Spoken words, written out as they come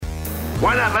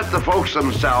Why not let the folks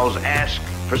themselves ask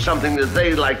for something that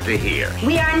they like to hear?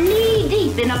 We are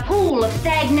knee-deep in a pool of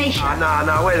stagnation.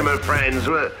 No, wait a minute, friends.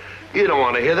 You don't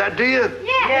want to hear that, do you?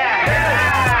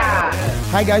 Yeah.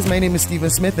 Hi guys, my name is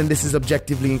Stephen Smith and this is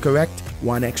Objectively Incorrect,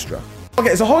 One Extra.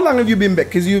 Okay, so how long have you been back?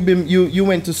 Because you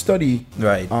went to study.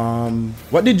 Right.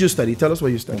 What did you study? Tell us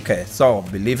what you studied. Okay, so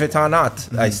believe it or not,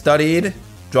 I studied,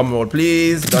 drum roll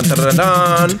please, dun dun dun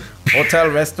dun, hotel,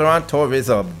 restaurant,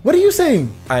 tourism. What are you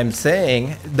saying? I'm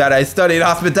saying that I studied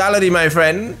hospitality, my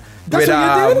friend. That's with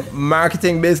what you did?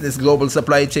 Marketing, business, global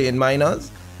supply chain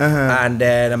minors, and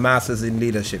then a master's in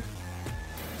leadership.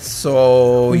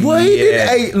 So Why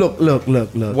yeah. did I look?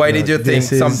 Why did you think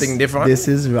something different? This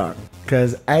is wrong.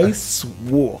 Because I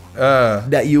swore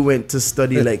that you went to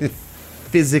study like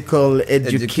physical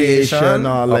education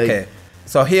or like. Okay.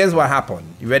 So here's what happened.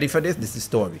 You ready for this? This is the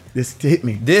story. This hit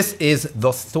me. This is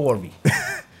the story.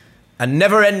 A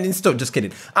never-ending story. Just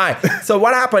kidding. All right. So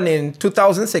what happened in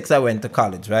 2006, I went to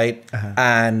college, right?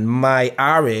 And my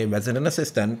RA, resident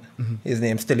assistant, his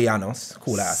name's Stelianos.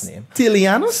 Cool-ass name.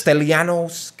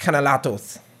 Stelianos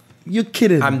Canalatos. You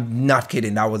kidding? I'm not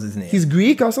kidding. That was his name. He's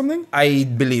Greek or something? I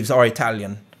believe, or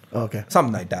Italian. Okay.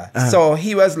 Something like that. So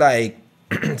he was like,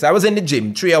 so I was in the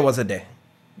gym 3 hours a day.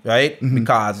 Right?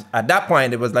 Because at that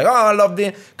point it was like, oh, I love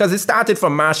because it started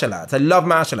from martial arts. I love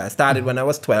martial arts. I started when I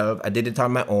was 12. I did it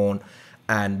on my own.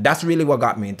 And that's really what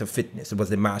got me into fitness. It was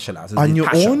the martial arts. On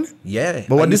your own? Yeah.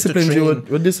 But what disciplines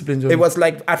you? It was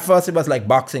like, at first it was like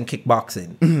boxing,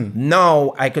 kickboxing.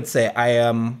 Now I could say I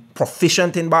am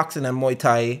proficient in boxing and Muay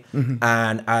Thai.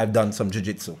 And I've done some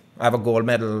jiu-jitsu. I have a gold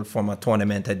medal from a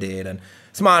tournament I did. And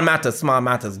small matters.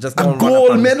 Just don't run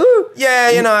gold medal?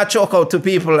 Yeah, you know, I choke out 2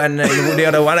 people and the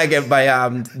other one I get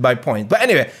by points. But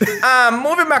anyway,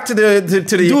 moving back to the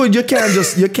dude, you can't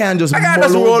just I can't just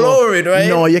roll over it, right?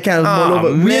 No, you can't roll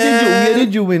over. Where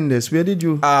did you win this? Where did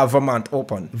you? Vermont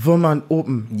Open. Vermont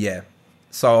Open. Yeah.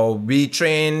 So we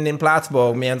trained in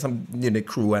Plattsburgh, me and some the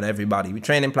crew and everybody. We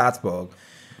trained in Plattsburgh.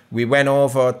 We went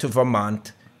over to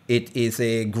Vermont. It is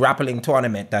a grappling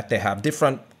tournament that they have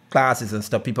different classes and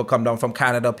stuff. People come down from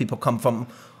Canada. People come from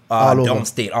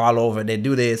downstate, all over. They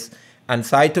do this. And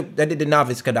so I did the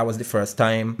novice because that was the first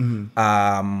time.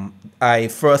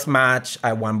 First match,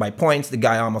 I won by points. The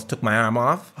guy almost took my arm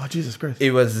off. Oh, Jesus Christ.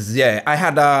 It was, I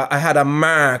had a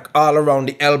mark all around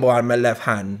the elbow on my left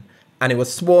hand. And it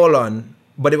was swollen,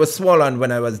 but it was swollen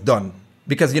when I was done.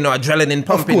 Because, adrenaline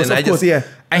pumping.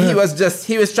 And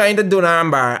he was trying to do an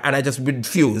armbar and I just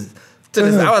refused. I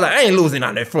was like, I ain't losing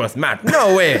on the first match.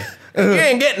 No way. You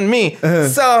ain't getting me.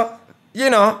 So,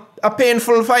 a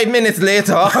painful 5 minutes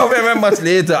later, however much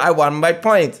later, I won by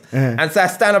points. And so I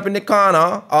stand up in the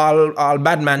corner, all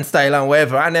Batman style and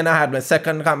whatever. And then I had my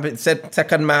second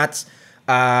match.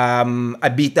 I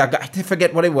beat that guy. I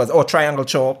forget what it was. Oh, triangle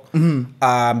choke.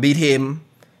 Beat him,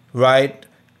 right?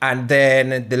 And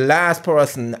then the last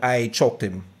person, I choked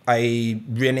him. I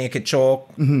rear naked choke,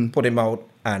 put him out,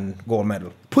 and gold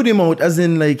medal. Put him out as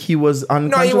in like he was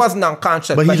unconscious? No, he wasn't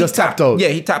unconscious. But he just tapped out? Yeah,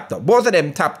 he tapped out. Both of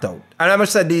them tapped out. And I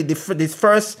must say, this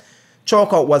first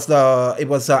choke out was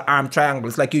the arm triangle.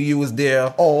 It's like you use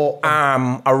their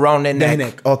arm around the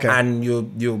neck. Okay. And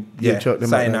you choke them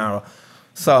sayonara.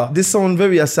 So this sounds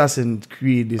very Assassin's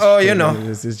Creed.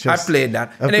 I played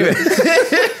that. Anyway.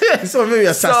 It's so very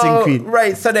Assassin's Creed.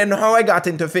 Right. So then how I got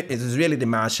into fitness is really the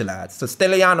martial arts. So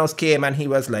Stelianos came and he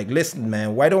was like, listen,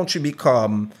 man, why don't you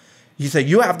become... He said,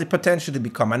 you have the potential to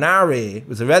become an RA,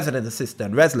 who's a resident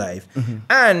assistant, Res Life,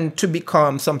 and to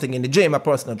become something in the gym, a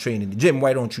personal trainer in the gym.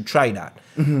 Why don't you try that?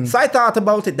 So I thought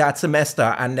about it that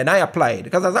semester, and then I applied.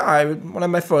 Because I was like, one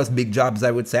of my first big jobs, I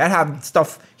would say. I have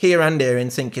stuff here and there in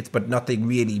St. Kitts, but nothing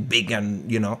really big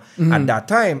and, at that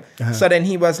time. So then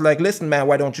he was like, listen, man,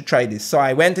 why don't you try this? So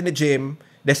I went in the gym.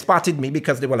 They spotted me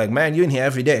because they were like, man, you're in here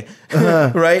every day,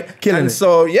 right? Killing it.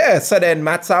 So then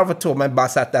Matt Salvatore, my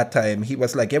boss at that time, he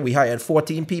was like, yeah, we hired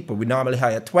 14 people. We normally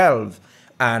hire 12.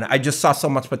 And I just saw so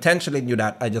much potential in you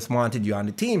that I just wanted you on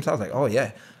the team. So I was like, oh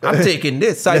yeah, I'm taking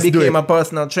this. So I became a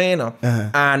personal trainer.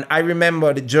 And I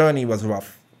remember the journey was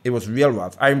rough. It was real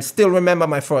rough. I still remember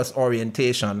my first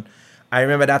orientation. I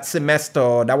remember that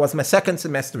semester, that was my second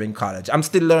semester in college. I'm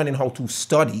still learning how to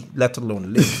study, let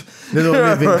alone live. Let alone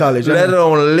live in college. Let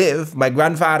alone live. My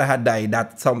grandfather had died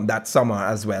that summer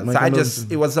as well.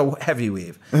 It was a heavy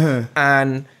wave.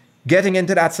 And getting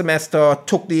into that semester,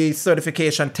 took the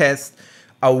certification test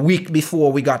a week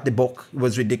before we got the book. It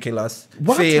was ridiculous.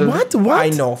 What? Failed. What? I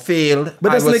know, failed.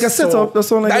 But that's like a setup.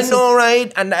 That's all like I know, right?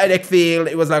 And I failed.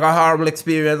 It was like a horrible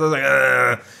experience. I was like,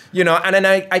 ugh. And then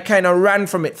I kind of ran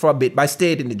from it for a bit, but I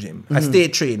stayed in the gym. I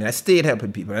stayed training. I stayed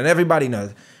helping people. And everybody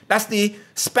knows that's the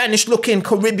Spanish-looking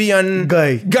Caribbean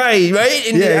guy, right?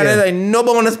 And I like, no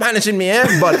bonus Spanish in me,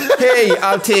 but hey,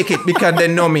 I'll take it because they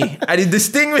know me. And it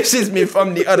distinguishes me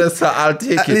from the others, so I'll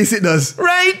take it. At least it does.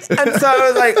 Right? And so I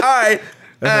was like, all right.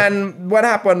 And what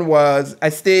happened was I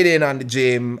stayed in on the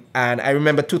gym, and I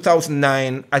remember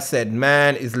 2009, I said,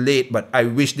 man, it's late, but I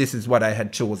wish this is what I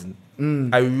had chosen.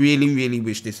 I really, really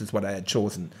wish this is what I had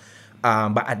chosen.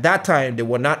 But at that time, they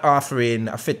were not offering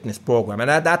a fitness program. And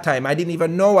at that time, I didn't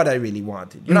even know what I really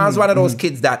wanted. You know, I was one of those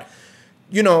kids that,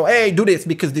 you know, hey, do this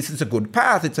because this is a good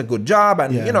path, it's a good job,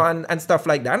 and, you know, and stuff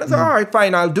like that. And I said, all right,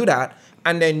 fine, I'll do that.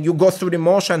 And then you go through the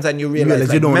motions and you realize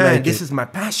like, man, this is my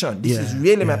passion. This is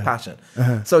really my passion.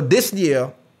 So this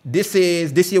year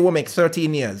will make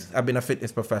 13 years I've been a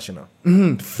fitness professional.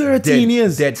 13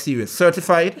 years? Dead serious.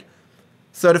 Certified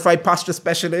posture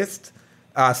specialist,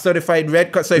 certified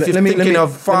red cut. So if you're thinking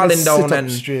of falling down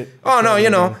and... straight. Oh, no,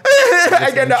 you know. I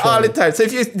get that all the time. So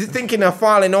if you're thinking of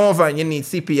falling over and you need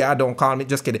CPR, don't call me.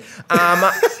 Just kidding.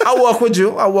 I work with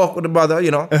you. I work with the brother,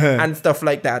 you know, and stuff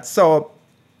like that. So...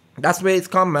 that's where it's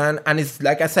come, man. And it's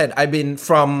like I said, I've been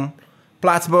from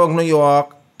Plattsburgh, New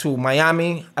York to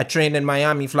Miami. I trained in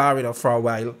Miami, Florida for a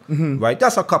while, right?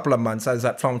 Just a couple of months. I was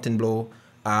at Fontainebleau.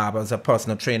 I was a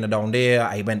personal trainer down there.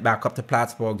 I went back up to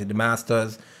Plattsburgh, did the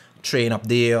Masters, train up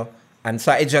there. And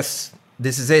so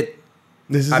this is it.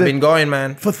 I've been going,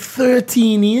 man. For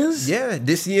 13 years? Yeah,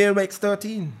 this year makes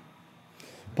 13.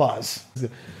 Pause.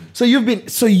 So you've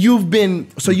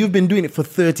been doing it for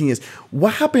 13 years.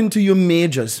 What happened to your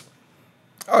majors?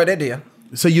 Oh, they did.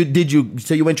 So you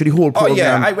went through the whole program? Oh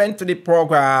yeah, I went to the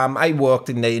program. I worked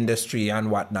in the industry and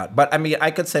whatnot. But I mean,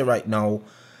 I could say right now,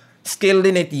 skilled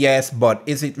in it, yes. But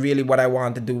is it really what I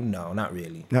want to do? No, not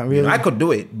really. Not really. You know, I could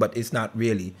do it, but it's not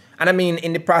really. And I mean,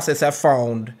 in the process, I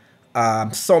found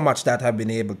so much that I've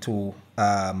been able to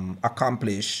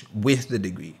accomplish with the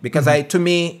degree. Because to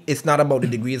me, it's not about the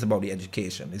degree, it's about the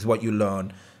education. It's what you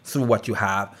learn through what you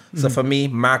have. So for me,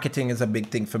 marketing is a big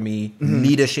thing for me.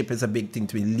 Leadership is a big thing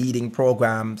to me. Leading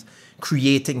programs,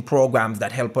 creating programs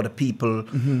that help other people.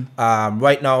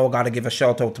 Right now, I got to give a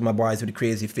shout out to my boys with the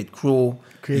Crazy Fit crew.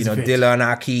 Dylan,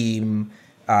 Hakeem,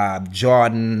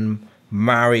 Jordan,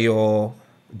 Mario,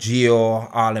 Gio,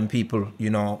 all them people, you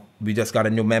know. We just got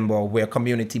a new member. We're a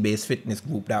community-based fitness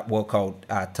group that work out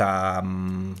at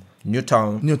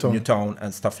Newtown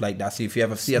and stuff like that. So if you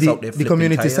ever see us out there, the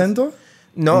community center?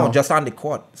 No, just on the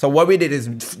court. So what we did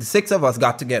is the 6 of us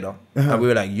got together and we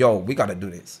were like, yo, we got to do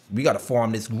this. We got to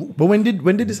form this group. But when did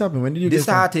this happen? When did you This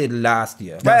started last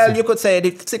year. Well, you could say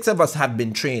the 6 of us have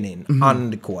been training on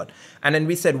the court. And then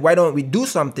we said, why don't we do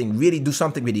something with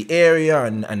the area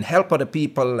and help other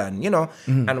people and, you know,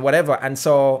 and whatever. And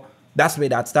so that's where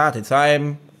that started. So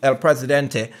I'm El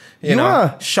Presidente, you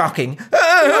know, shocking.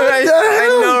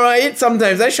 I know, right?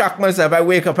 Sometimes I shock myself. I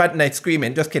wake up at night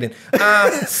screaming. Just kidding.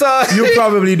 So you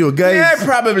probably do, guys. Yeah, I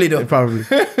probably do. Probably.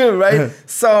 Right?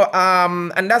 So,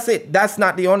 and that's it. That's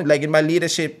not the only, like in my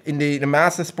leadership, in the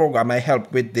master's program, I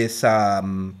helped with this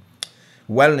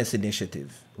wellness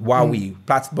initiative.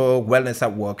 Plattsburgh Wellness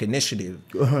at Work initiative.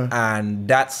 And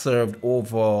that served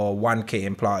over 1K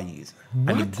employees.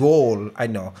 What? And the goal, I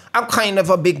know, I'm kind of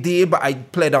a big deal, but I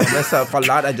play down myself a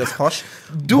lot. I just hush.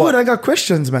 Dude, I got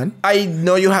questions, man. I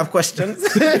know you have questions.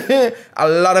 A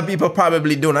lot of people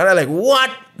probably do. And they're like,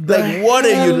 what? Like, what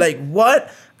are you? Like,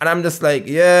 what? And I'm just like,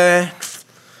 yeah.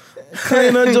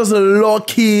 Kind of just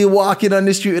low-key walking on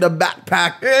the street with a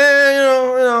backpack.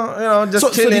 Yeah,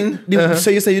 just chilling.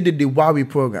 So you say you did the WOWI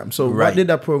program. So what did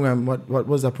that program, what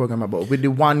was that program about? With the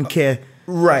 1K?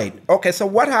 Right. Okay, so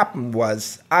what happened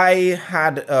was I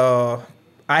had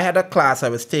a class I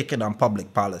was taking on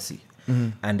public policy.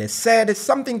 And they said it's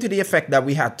something to the effect that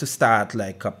we had to start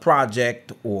like a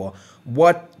project or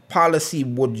what policy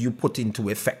would you put into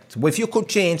effect? Well, if you could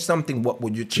change something, what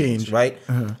would you change, right?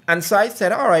 And so I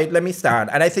said, all right, let me start.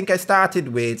 And I think I started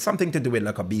with something to do with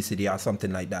like obesity or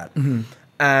something like that.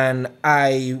 And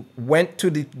I went to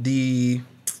the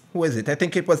who is it? I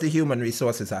think it was the human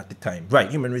resources at the time. Right,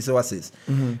 human resources.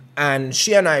 And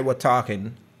she and I were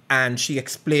talking and she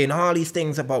explained all these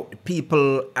things about the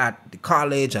people at the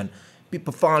college and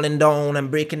people falling down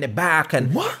and breaking their back,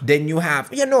 and then you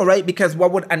have, right? Because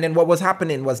what was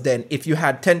happening was then if you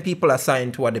had 10 people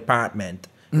assigned to a department,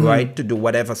 right, to do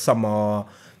whatever summer,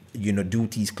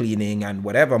 duties, cleaning and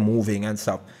whatever, moving and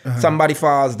stuff. Somebody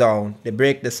falls down, they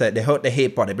break the set, they hurt the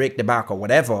hip or they break the back or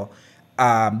whatever.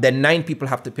 Then 9 people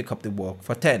have to pick up the work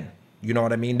for 10. You know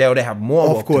what I mean? They have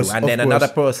more work to do, and then another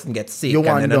person gets sick, and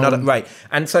then another, right?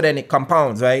 And so then it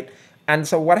compounds, right? And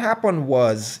so what happened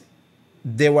was,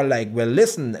 they were like, well,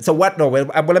 listen. So what? No, well,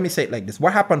 let me say it like this.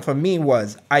 What happened for me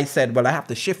was I said, well, I have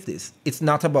to shift this. It's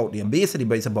not about the obesity,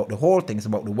 but it's about the whole thing. It's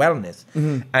about the wellness.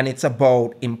 And it's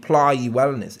about employee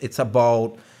wellness. It's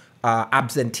about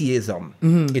absenteeism.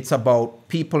 It's about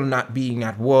people not being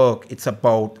at work. It's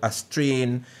about a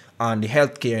strain on the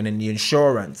healthcare and the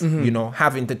insurance,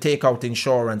 having to take out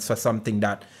insurance for something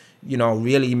that,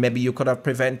 really maybe you could have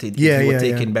prevented if you were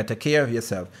taking better care of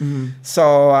yourself.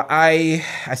 So I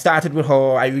started with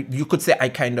her. You could say I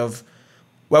kind of,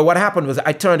 well, what happened was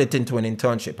I turned it into an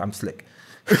internship. I'm slick.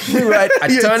 Right? I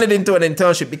turned it into an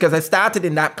internship because I started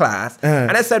in that class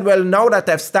and I said, well, now that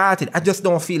I've started, I just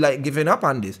don't feel like giving up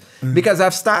on this because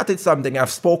I've started something. I've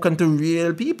spoken to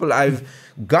real people. I've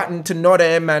gotten to know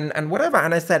them and whatever.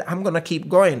 And I said, I'm going to keep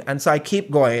going. And so I keep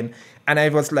going. And I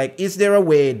was like, is there a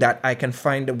way that I can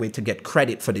find a way to get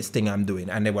credit for this thing I'm doing?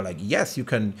 And they were like, yes, you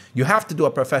can. You have to do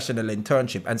a professional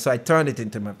internship. And so I turned it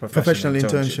into my professional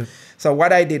internship. So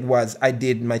what I did was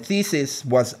my thesis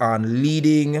was on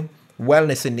leading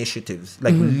wellness initiatives,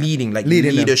 like leading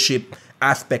leadership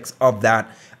aspects of that.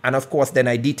 And of course, then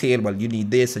I detailed, well, you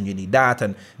need this and you need that,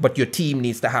 but your team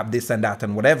needs to have this and that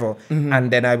and whatever.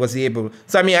 And then I was able,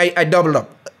 so I mean, I doubled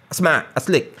up. Smart,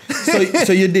 slick.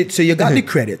 So you got the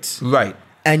credits. Right.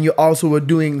 And you also were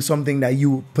doing something that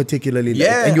you particularly liked.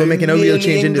 And you were making a real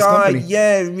change in this company.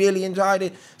 Yeah, really enjoyed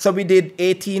it. So we did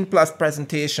 18 plus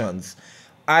presentations.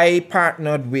 I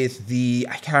partnered with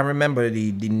I can't remember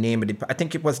the name of I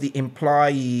think it was the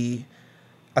Employee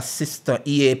Assistant,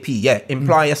 EAP,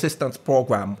 Employee Assistance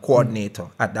Program Coordinator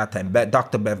at that time,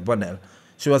 Dr. Bev Bonnell.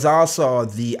 She was also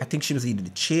I think she was either the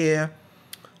chair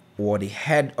or the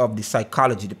head of the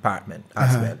psychology department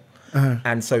as well.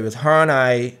 And so it was her and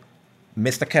I,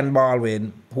 Mr. Ken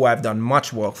Baldwin, who I've done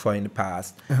much work for in the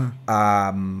past.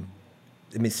 Let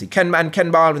me see. Ken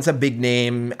Baldwin's a big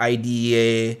name,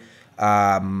 IDEA.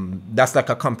 That's like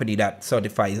a company that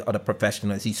certifies other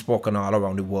professionals. He's spoken all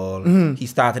around the world. He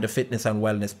started a fitness and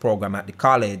wellness program at the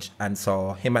college. And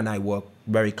so him and I work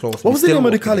very closely. What was the name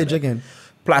of the college again?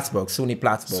 Plattsburgh, SUNY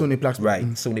Plattsburgh. SUNY Plattsburgh. Right,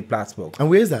 SUNY Plattsburgh. And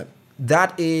where is that?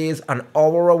 That is an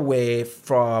hour away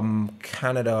from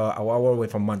Canada, an hour away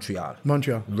from Montreal.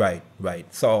 Montreal. Right.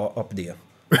 So up there,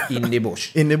 in the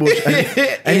bush. In the bush.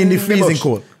 And in the freezing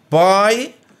cold.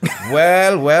 Boy,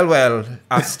 well,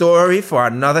 a story for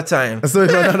another time. So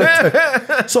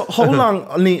how long,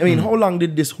 how long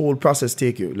did this whole process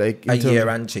take you? Like a year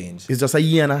and change. It's just a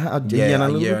year and a half? A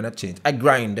year and a change. I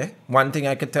grind, One thing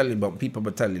I can tell you about, people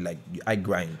will tell you, like, I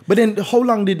grind. But then how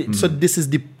long did it, so this is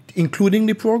including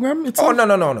the program itself? Oh,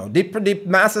 no. The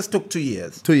masters took 2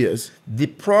 years. 2 years. The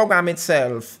program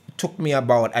itself took me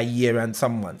about a year and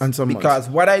some months. Because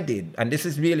what I did, and this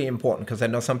is really important, because I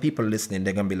know some people listening,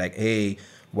 they're going to be like, hey,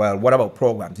 well, what about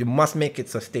programs? You must make it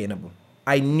sustainable.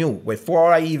 I knew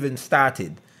before I even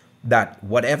started that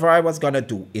whatever I was going to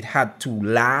do, it had to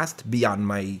last beyond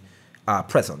my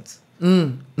presence.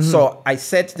 So I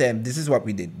said to them, this is what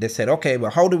we did. They said, okay, well,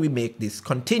 how do we make this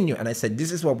continue? And I said,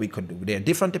 this is what we could do. There are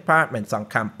different departments on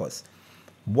campus.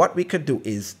 What we could do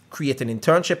is create an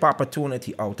internship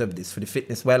opportunity out of this for the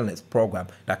fitness wellness program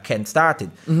that Ken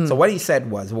started. So what he said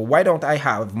was, well, why don't I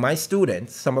have my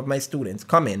students, some of my students,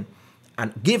 come in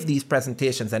and give these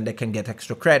presentations and they can get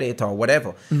extra credit or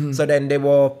whatever. So then they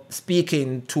were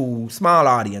speaking to small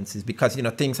audiences because,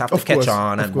 things have to catch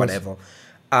on and whatever.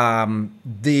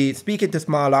 The speaking to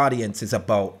small audiences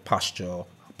about posture,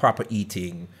 proper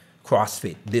eating,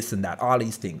 CrossFit, this and that, all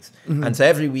these things. And so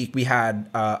every week we had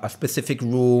a specific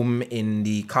room in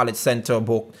the college center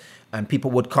book, and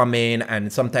people would come in,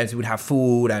 and sometimes we would have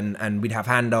food and we'd have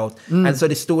handouts. And so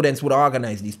the students would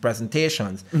organize these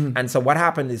presentations. And so what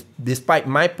happened is, despite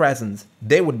my presence,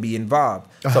 they would be involved.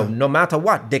 So no matter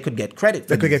what, they could get credit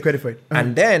for it.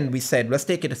 And then we said, let's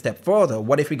take it a step further.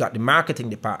 What if we got the marketing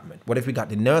department? What if we got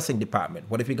the nursing department?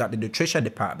 What if we got the nutrition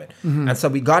department? And so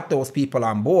we got those people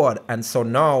on board. And so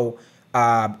now,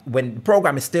 when the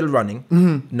program is still running,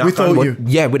 without you?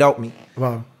 Yeah, without me.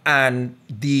 Wow. And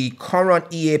the current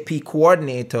EAP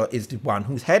coordinator is the one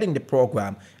who's heading the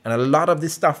program. And a lot of the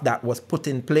stuff that was put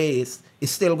in place is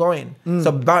still going.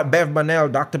 So Bev Bonnell,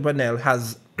 Dr. Bonnell,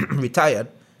 has retired.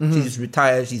 She's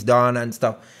retired, she's done and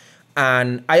stuff.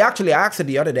 And I actually asked her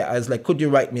the other day, I was like, could you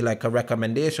write me like a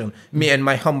recommendation? Me and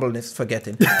my humbleness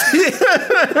forgetting.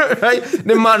 Right?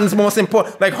 The man's most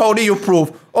important. Like, how do you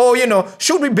prove? Oh,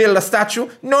 should we build a statue?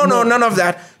 No, none of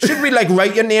that. Should we like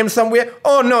write your name somewhere?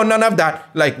 Oh, no, none of that.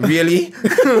 Like, really?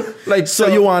 Like, so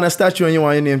you want a statue and you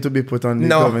want your name to be put on the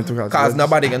government? No, because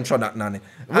nobody can throw that nanny.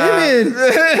 What do you mean?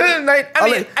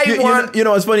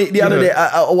 It's funny. The other day,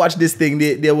 I watched this thing.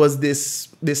 There was this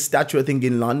statue, I think,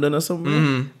 in London or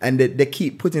something, and they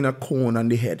keep putting a cone on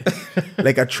the head,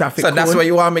 like a traffic cone. So that's why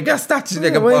you want me to get a statue?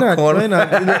 Like why not? Why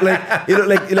not? It look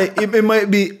like it might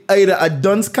be either a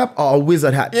dunce cap or a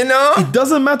wizard hat. It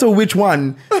doesn't matter which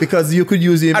one, because you could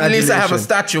use the imagination. At least I have a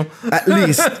statue.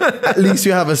 At least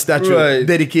you have a statue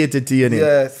dedicated to your name.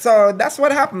 Yeah. So that's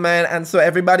what happened, man. And so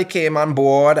everybody came on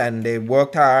board and they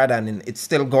worked hard, and it's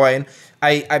still going.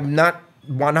 I'm not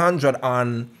 100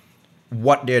 on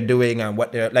what they're doing and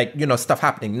what they're like, stuff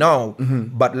happening now.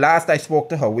 But last I spoke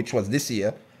to her, which was this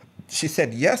year, she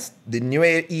said, yes, the new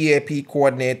EAP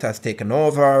coordinator has taken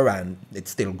over and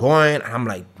it's still going. And I'm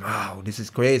like, wow, this is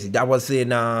crazy. That was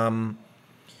in,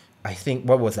 I think,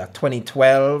 what was that,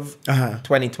 2012?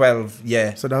 2012,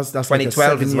 yeah. So that's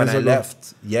 2012 like is when I ago.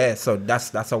 left. Yeah, so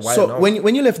that's a while so now.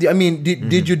 when you left,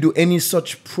 did you do any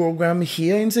such program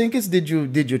here in St. Kitts? Did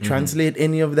you translate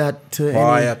any of that to any?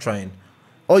 I'm trying.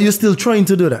 Oh, you're still trying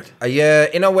to do that? Yeah,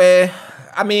 in a way.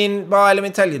 I mean, boy, let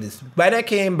me tell you this. When I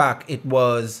came back, it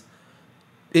was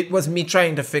me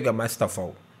trying to figure my stuff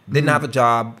out. Didn't have a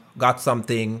job, got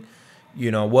something,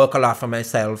 work a lot for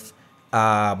myself.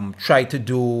 Try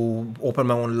to open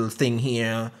my own little thing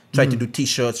here. Try to do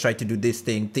t-shirts, try to do this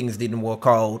thing. Things didn't work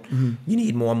out. You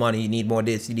need more money, you need more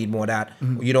this, you need more that.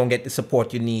 You don't get the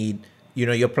support you need.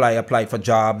 You apply for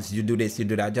jobs, you do this, you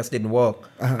do that. It just didn't work.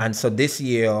 And so this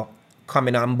year,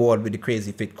 coming on board with the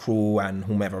Crazy Fit crew and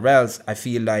whomever else, I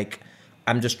feel like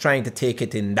I'm just trying to take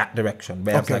it in that direction.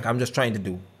 Where it's like I'm just trying to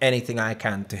do anything I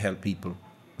can to help people.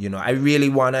 I really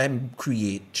want to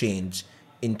create change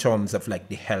in terms of like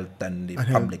the health and the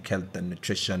public health and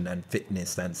nutrition and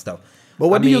fitness and stuff. But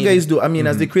what do you guys do? I mean,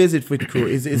 as the Crazy Fit crew,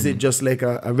 is it just like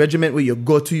a regiment where you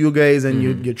go to you guys and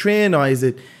you train, or is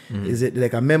it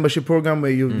like a membership program where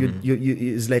you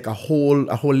is like a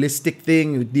holistic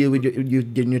thing? You deal with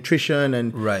your nutrition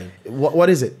and what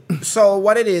is it? So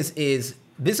what it is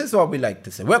this is what we like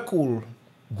to say. We're cool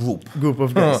group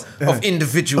of guys. Of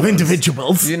individuals.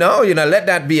 Let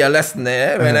that be a lesson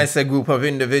there. When I say group of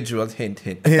individuals, hint.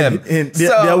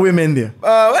 There are women there.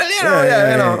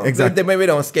 Exactly. Maybe we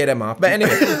don't scare them off. But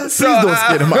anyway. Please don't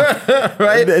scare them off.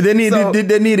 Right? They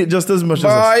need it just as much as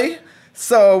us.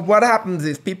 So what happens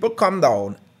is people come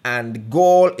down and the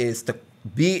goal is to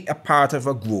be a part of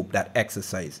a group that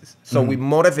exercises. So we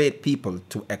motivate people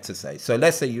to exercise. So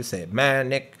let's say you say, man,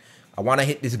 Nick, I want to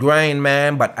hit this grind,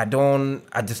 man, but I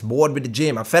just bored with the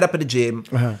gym. I'm fed up with the gym.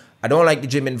 I don't like the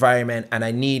gym environment, and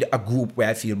I need a group where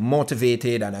I feel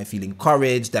motivated and I feel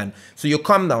encouraged. And so you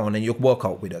come down and you work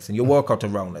out with us and you work out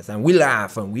around us, and we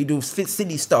laugh and we do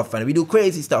silly stuff and we do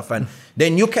crazy stuff. And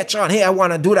then you catch on, hey, I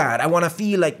want to do that. I want to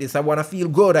feel like this. I want to feel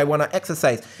good. I want to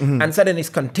exercise. And so then it's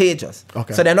contagious.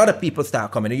 So then other people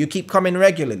start coming and you keep coming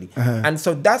regularly. And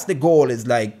so that's the goal, is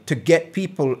like to get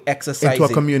people exercising.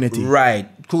 Into a community. Right.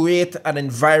 Create an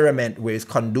environment where it's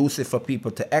conducive for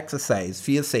people to exercise,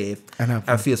 feel safe,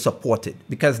 and feel supported.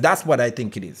 Because that's what I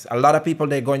think it is. A lot of people,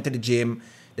 they're going to the gym,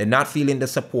 they're not feeling the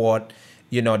support.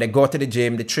 They go to the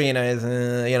gym, the trainer is,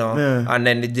 and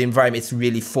then the environment is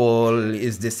really full,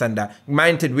 is this and that.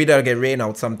 Granted, we don't get rain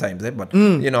out sometimes, but, a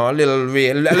little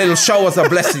rain, a little showers of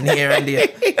blessing here and there.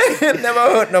 Never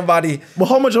hurt nobody. But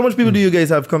how much people do you guys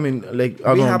have coming, like,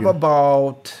 around we have you?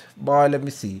 About, let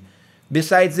me see.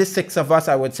 Besides the 6 of us,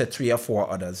 I would say 3 or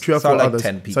 4 others. 3 or 4 like others.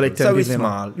 10 people. So like 10 so we're people.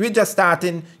 small. We're just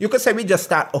starting. You could say we just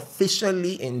start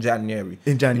officially in January.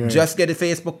 In January. We just get a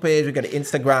Facebook page. We get an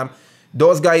Instagram.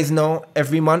 Those guys know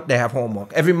every month they have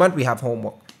homework. Every month we have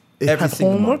homework. Every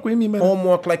single homework? month. What do you mean by that?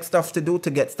 Homework, like stuff to do to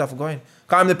get stuff going.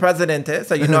 Because I'm the president,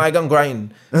 so I can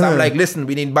grind. So I'm like, listen,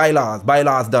 we need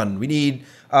bylaws done. We need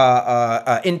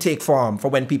intake form for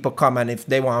when people come, and if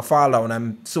they want to fall down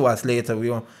and sue us later, we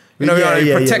want... we want to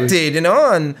be protected,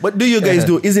 And what do you guys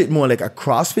do? Is it more like a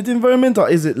CrossFit environment, or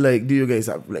is it like, do you guys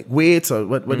have like weights, or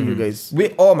what do you guys?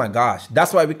 Oh my gosh,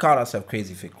 that's why we call ourselves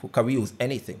Crazy Fit, because we use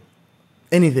anything.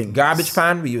 Anything. Garbage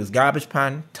pan, we use garbage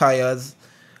pan, tires,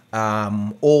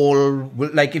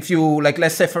 like if you, like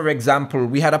let's say for example,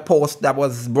 we had a post that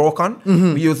was broken,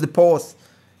 we use the post.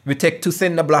 We take 2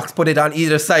 cinder blocks, put it on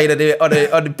either side of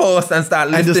the post and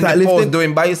start lifting the post,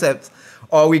 doing biceps.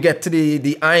 Or we get to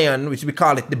the iron, which we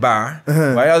call it the bar.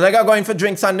 Right? I was like, I'm going for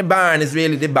drinks on the bar, and it's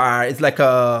really the bar. It's like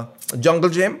a jungle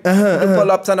gym. The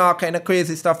pull-ups and all kind of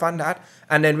crazy stuff on that.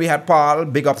 And then we had Paul,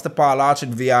 big ups to Paul Archard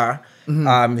VR,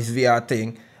 his VR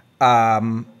thing.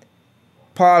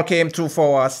 Paul came through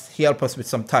for us. He helped us with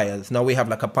some tires. Now we have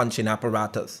like a punching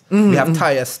apparatus. We have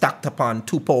tires stacked upon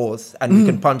 2 poles, and we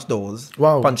can punch those.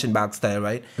 Wow. Punching bag style,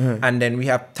 right? And then we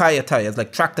have tires,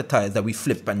 like tractor tires that we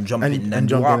flip and jump in and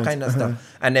do all kind of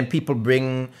stuff. And then people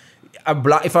bring a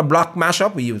block. If a block mash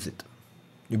up, we use it.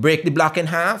 You break the block in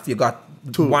half. You got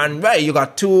 2. 1, right? You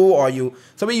got 2, or you.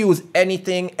 So we use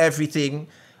anything, everything,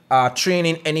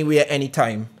 training anywhere,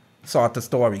 anytime. Sort of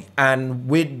story. And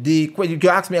with you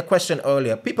asked me a question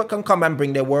earlier, people can come and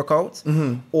bring their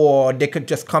workouts, or they could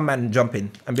just come and jump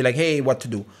in and be like, hey, what to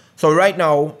do. So right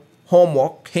now,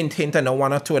 homework, hint, I know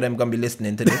 1 or 2 of them going to be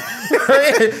listening to this.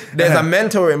 There's a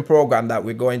mentoring program that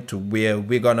we're going to where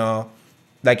we're going to,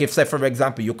 like if, say, for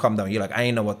example, you come down, you're like, I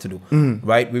ain't know what to do,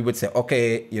 right? We would say,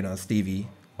 okay, Stevie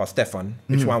or Stefan,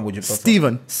 which one would you prefer?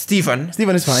 Steven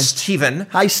is fine. Steven.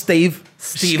 Hi, Steve.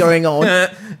 Steve. What's going on?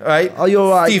 Right? Are you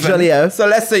all right, Julio? So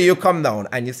let's say you come down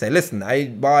and you say, listen, I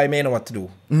may know what to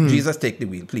do. Jesus, take the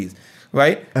wheel, please.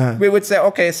 Right? We would say,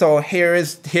 okay, so here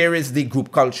is the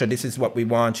group culture. This is what we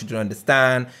want you to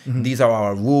understand. These are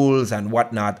our rules and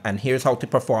whatnot. And here's how to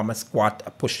perform a squat,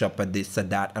 a push-up, a this, a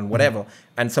that, and whatever.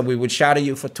 And so we would shadow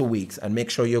you for 2 weeks and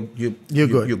make sure you're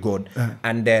good.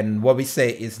 And then what we say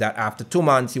is that after 2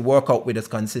 months, you work out with us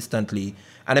consistently.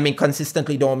 And I mean,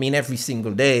 consistently don't mean every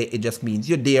single day. It just means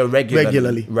you're there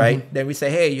regularly. Right? Then we say,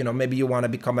 hey, maybe you want to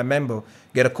become a member,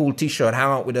 get a cool t-shirt, hang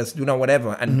out with us,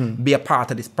 whatever, and be a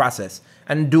part of this process.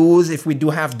 And dues, if we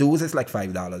do have dues, it's like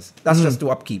 $5. That's just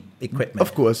to upkeep equipment.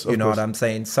 Of course. You know what I'm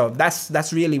saying? So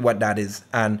that's really what that is.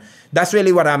 And that's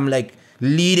really what I'm like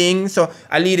leading. So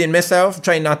I lead in myself,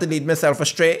 trying not to lead myself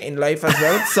astray in life as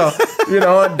well. So,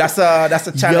 that's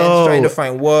a challenge, trying to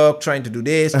find work, trying to do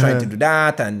this, trying to do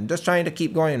that, and just trying to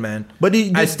keep going, man. But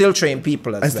I still train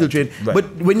people as well. I still train. Right.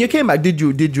 But when you came back, did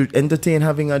you entertain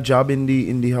having a job in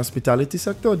the hospitality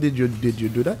sector? Or did you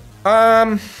do that?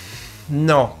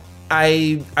 No.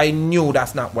 I knew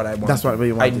that's not what I wanted. That's what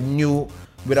you wanted. I knew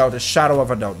without a shadow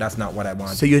of a doubt that's not what I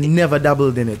wanted. So you never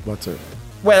dabbled in it whatsoever?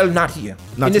 Well, not here.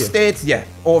 In the States, yeah,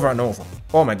 over and over.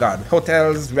 Oh my God.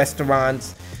 Hotels,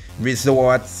 restaurants,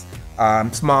 resorts,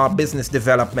 small business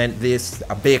development,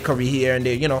 a bakery here and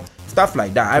there, stuff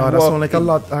like that. That sounds like a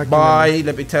lot. Boy,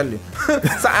 let me tell you.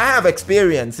 So I have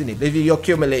experience in it. If you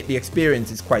accumulate the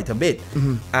experience, it's quite a bit.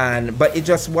 But it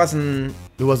just wasn't.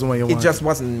 It wasn't what you wanted. It just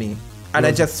wasn't me. And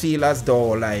I just feel as though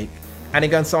like, and it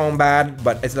can sound bad,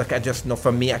 but it's like I just know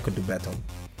for me I could do better.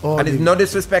 And it's no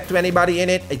disrespect to anybody in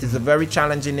it. It is a very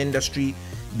challenging industry.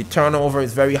 The turnover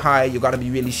is very high. You got to be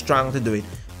really strong to do it.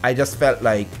 I just felt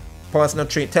like personal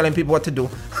training, telling people what to do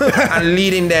and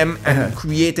leading them and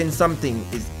creating something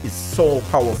is so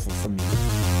powerful for me.